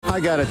I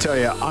got to tell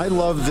you, I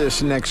love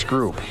this next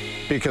group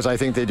because I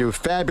think they do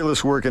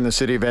fabulous work in the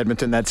city of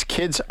Edmonton. That's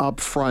Kids Up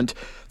Front.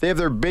 They have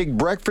their big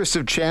Breakfast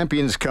of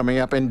Champions coming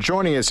up, and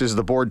joining us is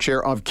the board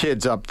chair of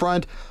Kids Up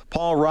Front,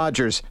 Paul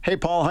Rogers. Hey,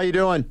 Paul, how you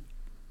doing?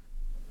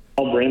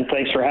 Well, Brent,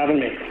 thanks for having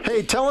me.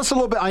 Hey, tell us a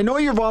little bit. I know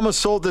you've almost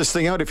sold this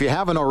thing out if you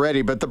haven't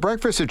already, but the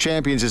Breakfast of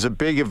Champions is a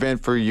big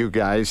event for you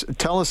guys.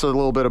 Tell us a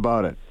little bit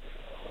about it.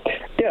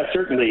 Yeah,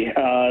 certainly.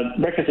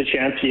 Breakfast of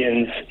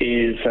Champions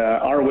is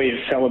our way of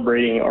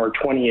celebrating our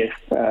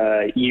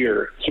 20th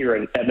year here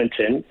in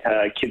Edmonton.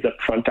 Kids Up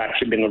Front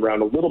actually been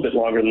around a little bit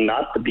longer than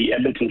that, but the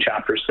Edmonton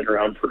chapter's been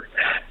around for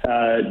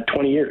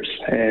 20 years.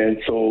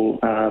 And so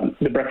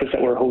the breakfast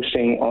that we're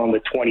hosting on the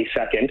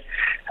 22nd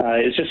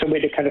is just a way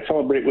to kind of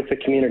celebrate with the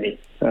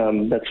community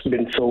that's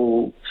been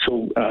so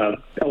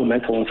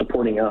elemental in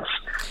supporting us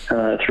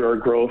through our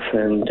growth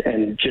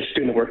and just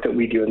doing the work that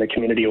we do in the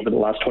community over the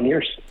last 20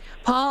 years.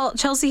 Paul,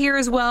 Chelsea here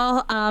as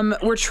well.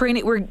 We're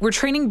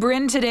training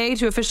Bryn today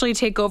to officially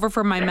take over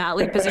for my mat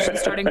lead position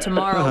starting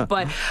tomorrow.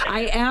 But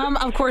I am,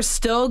 of course,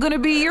 still going to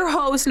be your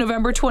host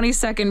November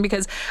 22nd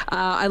because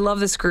I love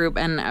this group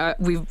and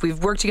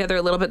we've worked together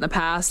a little bit in the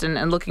past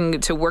and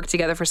looking to work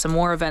together for some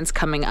more events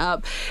coming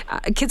up.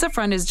 Kids Up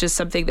Front is just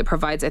something that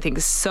provides, I think,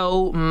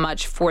 so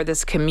much for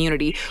this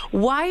community.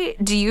 Why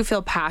do you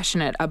feel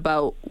passionate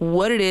about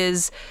what it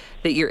is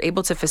that you're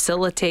able to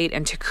facilitate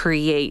and to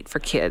create for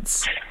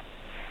kids?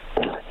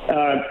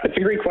 It's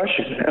a great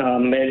question.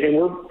 And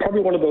we're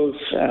probably one of those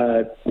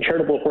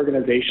charitable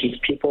organizations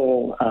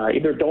people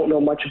either don't know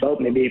much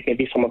about,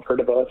 maybe some have heard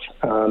of us,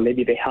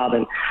 maybe they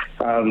haven't.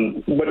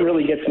 What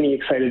really gets me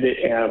excited,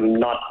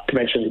 not to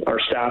mention our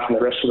staff and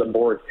the rest of the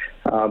board,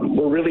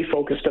 we're really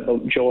focused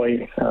about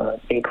joy,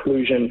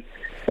 inclusion,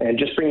 and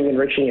just bringing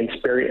enriching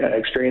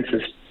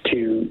experiences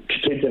to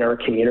kids in our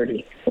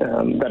community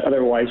that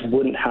otherwise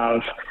wouldn't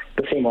have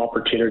the same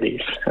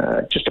opportunities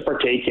just to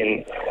partake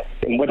in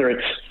whether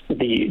it's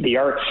the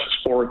arts,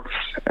 sports,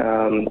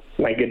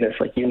 my goodness,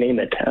 like you name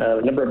it,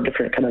 a number of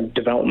different kind of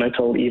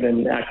developmental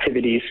even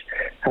activities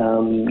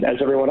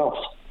as everyone else.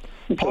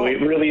 So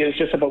it really is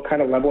just about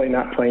kind of leveling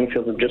that playing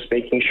field of just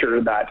making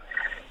sure that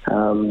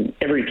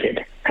every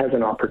kid has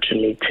an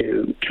opportunity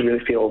to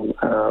really feel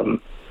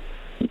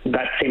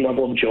that same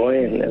level of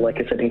joy and like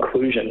I said,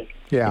 inclusion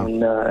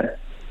in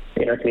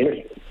our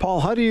community. Paul,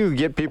 how do you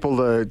get people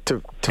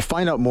to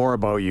find out more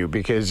about you?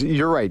 Because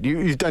you're right,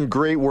 you've done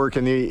great work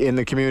in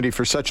the community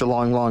for such a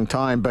long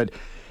time, but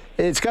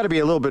it's got to be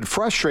a little bit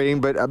frustrating.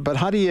 But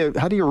how do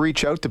you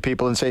reach out to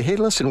people and say, hey,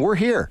 listen, we're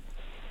here?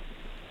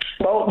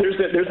 Well,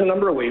 there's a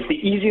number of ways. The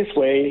easiest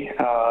way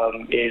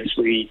is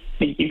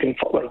you can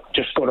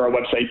just go to our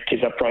website,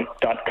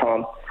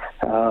 kidsupfront.com.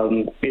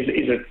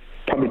 Is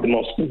probably the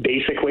most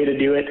basic way to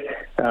do it.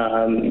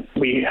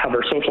 We have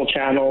our social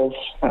channels.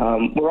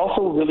 We're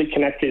also really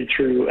connected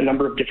through a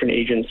number of different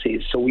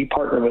agencies. So we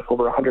partner with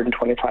over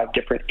 125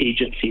 different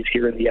agencies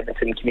here in the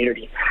Edmonton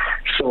community.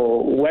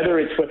 So whether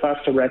it's with us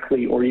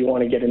directly or you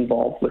want to get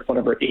involved with one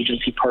of our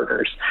agency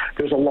partners,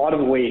 there's a lot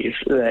of ways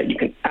that you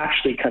can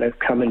actually kind of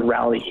come and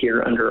rally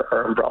here under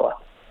our umbrella.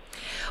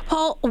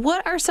 Paul,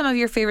 what are some of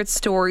your favorite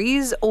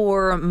stories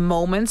or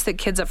moments that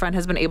Kids Up Front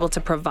has been able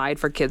to provide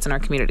for kids in our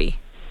community?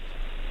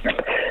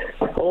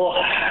 Well,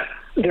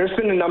 there's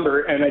been a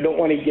number, and I don't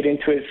want to get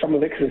into it, some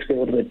of it, because it's been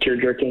a little bit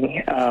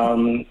tear-jerking.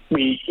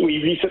 We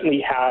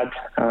recently had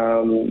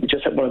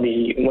just at one of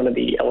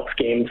the Elks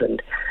games,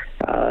 and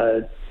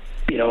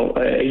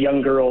a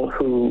young girl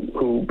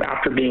who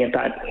after being at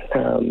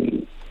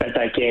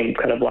that game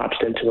kind of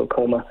lapsed into a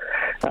coma,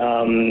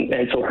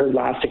 and so her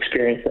last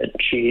experience that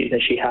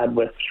she had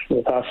with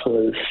us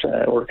was,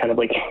 or kind of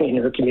like in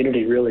her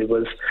community really,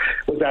 was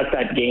at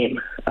that game.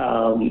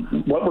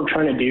 What we're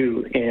trying to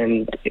do,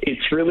 and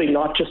it's really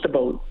not just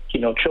about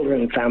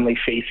children and family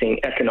facing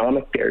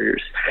economic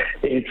barriers.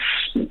 It's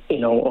a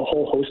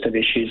whole host of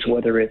issues,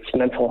 whether it's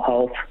mental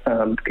health,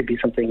 could be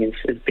something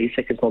as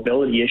basic as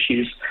mobility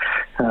issues.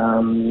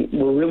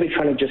 We're really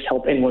trying to just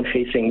help anyone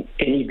facing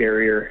any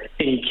barrier,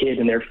 any kid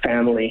and their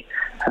family,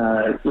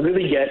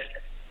 really get,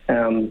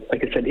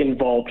 like I said,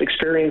 involved,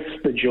 experience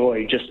the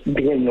joy, just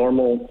being a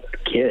normal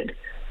kid.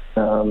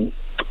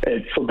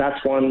 So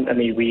that's one. I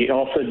mean, we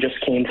also just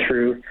came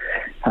through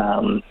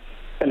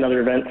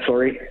another event,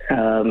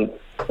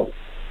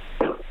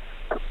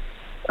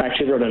 I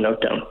actually wrote a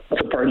note down,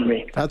 so pardon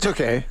me. That's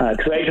okay.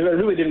 Because I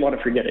really didn't want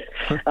to forget it.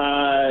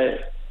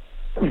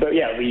 But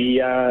yeah,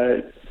 we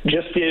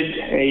just did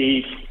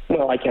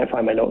I can't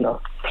find my note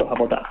now, so how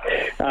about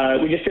that?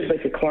 We just did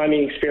like a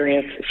climbing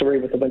experience,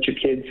 with a bunch of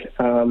kids.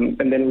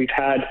 And then we've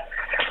had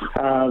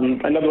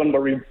another one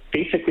where we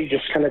basically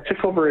just kind of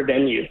took over a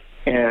venue.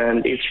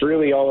 And it's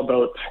really all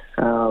about,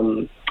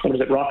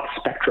 Rock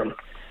Spectrum.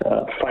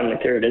 Finally,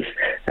 there it is,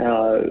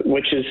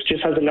 which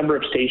just has a number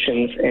of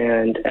stations,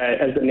 and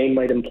as the name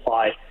might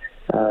imply,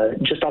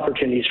 just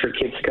opportunities for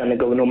kids to kind of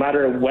go, no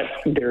matter what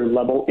their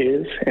level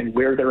is and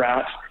where they're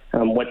at,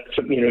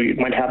 You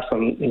might have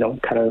some,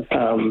 kind of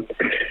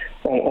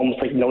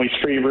almost like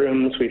noise-free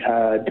rooms. We've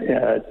had,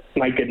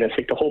 my goodness,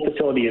 like the whole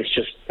facility is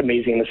just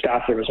amazing. The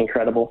staff there was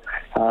incredible.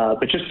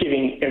 But just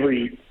giving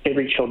every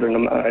child,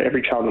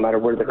 no matter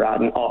where they're at,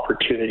 an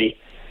opportunity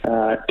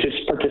to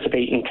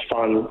participate in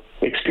fun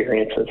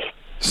experiences.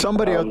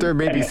 Somebody out there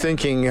may be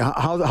thinking,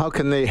 how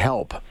can they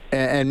help?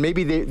 And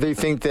maybe they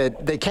think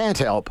that they can't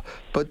help,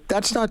 but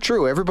that's not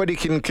true. Everybody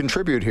can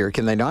contribute here,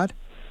 can they not?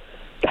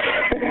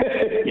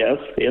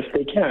 Yes,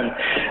 they can.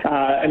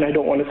 And I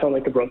don't want to sound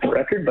like a broken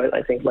record, but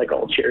I think like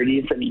all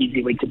charities, an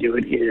easy way to do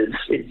it is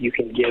you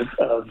can give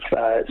of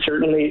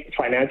certainly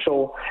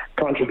financial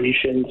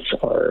contributions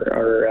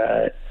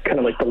are kind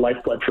of like the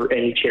lifeblood for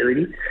any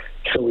charity.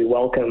 So we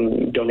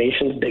welcome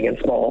donations, big and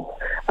small,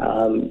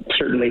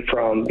 certainly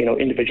from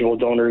individual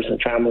donors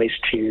and families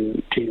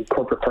to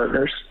corporate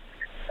partners.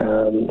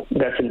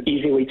 That's an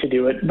easy way to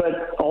do it,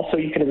 but also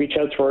you can reach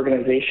out to our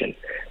organization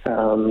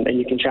and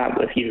you can chat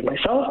with either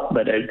myself,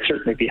 but I'd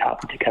certainly be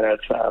happy to kind of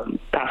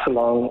pass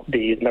along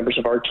the members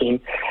of our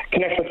team,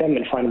 connect with them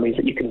and find ways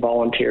that you can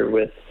volunteer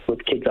with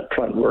Kids Up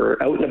Front. We're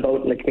out and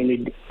about in the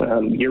community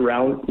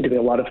year-round doing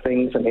a lot of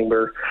things. I think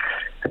we're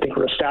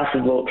a staff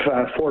of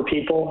about 4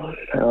 people.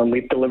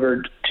 We've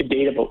delivered to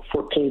date about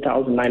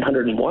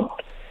 14,901.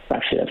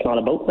 Actually, that's not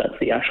about, that's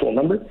the actual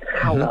number.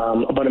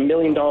 About $1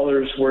 million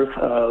worth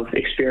of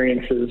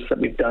experiences that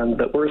we've done,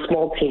 but we're a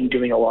small team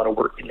doing a lot of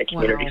work in the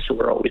community, so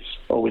we're always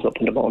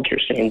open to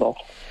volunteers staying involved.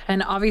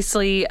 And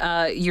obviously,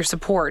 your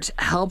support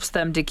helps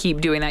them to keep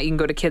doing that. You can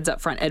go to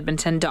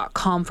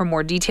kidsupfrontedmonton.com for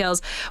more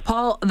details.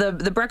 Paul,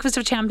 the Breakfast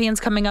of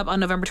Champions coming up on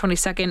November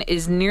 22nd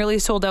is nearly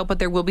sold out, but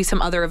there will be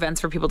some other events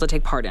for people to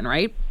take part in,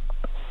 right?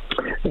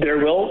 There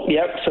will,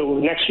 yep. So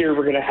next year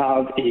we're going to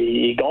have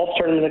a golf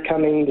tournament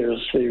coming.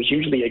 There's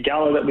usually a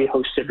gala that we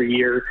host every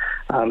year.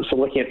 So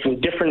looking at some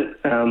different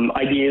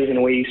ideas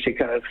and ways to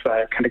kind of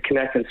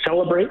connect and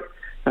celebrate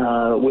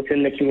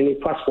within the community.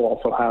 Plus, we'll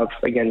also have,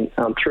 again,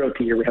 throughout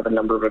the year, we have a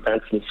number of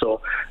events. And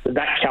so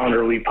that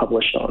calendar will be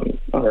published on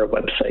our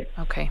website.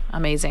 Okay,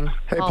 amazing.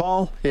 Hey,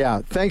 Paul,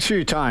 thanks for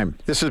your time.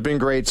 This has been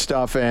great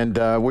stuff, and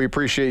we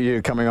appreciate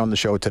you coming on the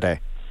show today.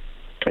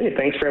 Hey,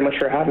 thanks very much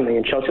for having me.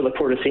 And Chelsea, look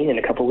forward to seeing you in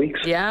a couple of weeks.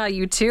 Yeah,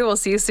 you too. We'll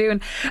see you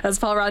soon. That's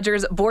Paul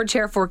Rogers, board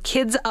chair for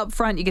Kids Up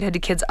Front. You can head to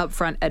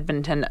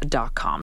kidsupfrontedmonton.com.